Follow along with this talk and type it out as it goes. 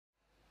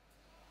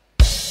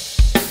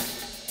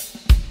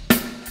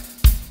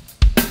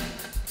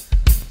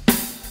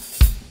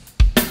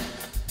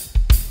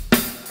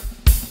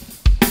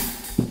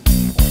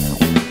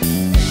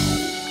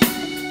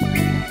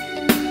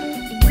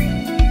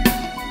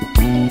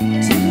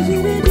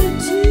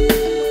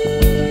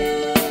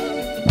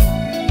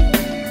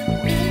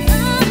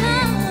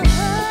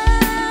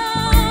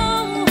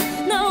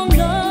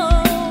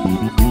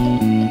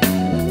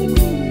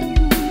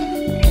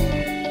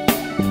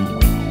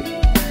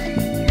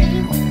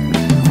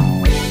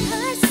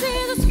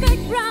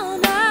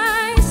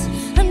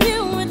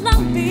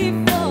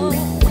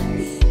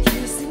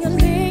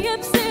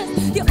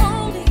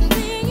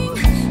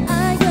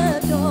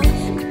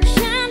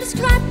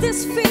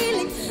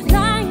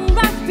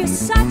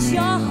beside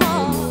your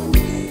heart.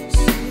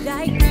 Should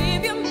I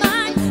give you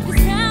mine?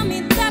 Please tell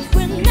me that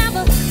we're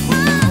never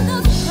fall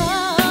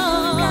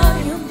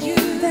apart. You,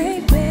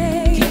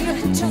 baby,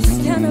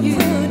 just cannot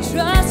put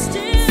trust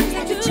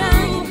in you.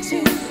 Trying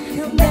to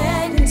come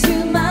back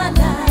into my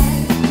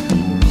life.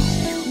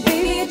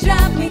 Baby, you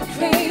drive me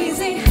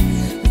crazy.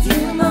 With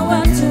you, my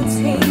world turns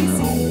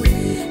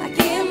hazy. I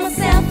give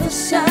myself a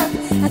shot.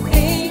 I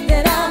think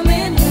that I'm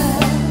in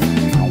love.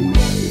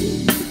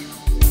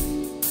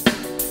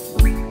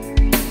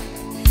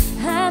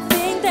 I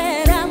think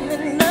that I'm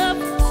in love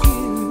with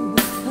you.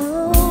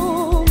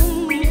 Oh,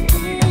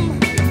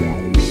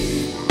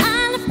 I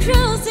love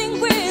cruising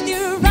with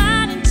you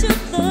right into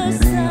the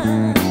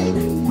sun.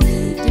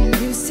 The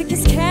music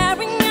is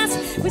carrying us.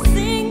 We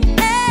sing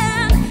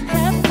and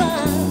have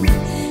fun.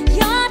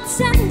 Your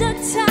tender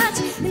touch,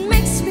 it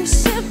makes me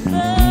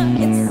shiver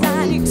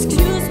inside.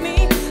 Excuse me,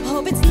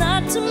 hope it's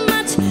not too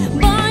much,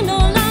 but no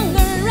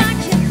longer I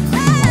can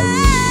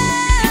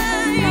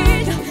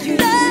hide.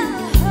 Love,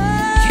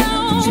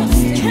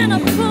 just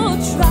cannot put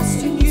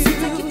trust in you.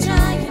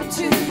 Trying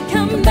to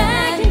come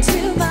back into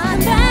my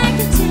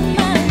life.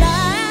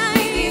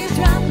 You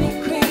drive me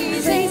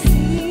crazy.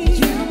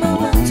 You're my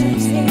world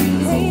turns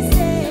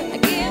hazy. I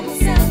give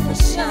myself a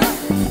shot. I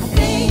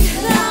think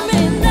that I'm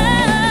in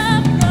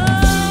love. No,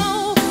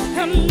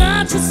 I'm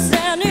not just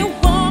any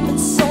woman,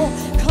 so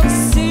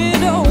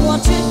consider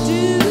what you're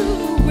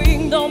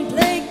doing. Don't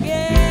play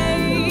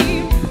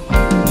game.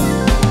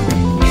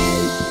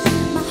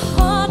 My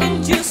heart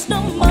ain't just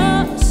no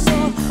more,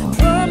 so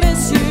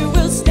promise you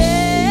will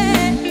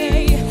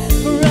stay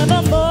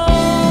forevermore.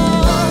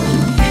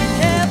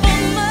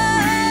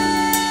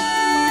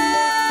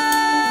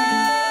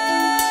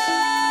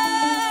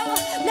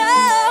 No,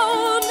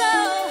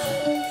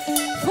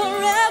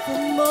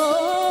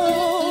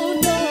 forevermore,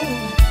 no.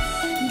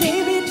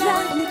 Baby,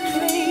 drive me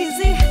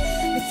crazy.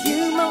 With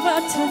you, my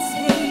world turns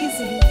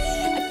hazy.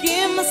 I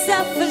give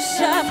myself a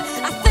shot.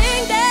 I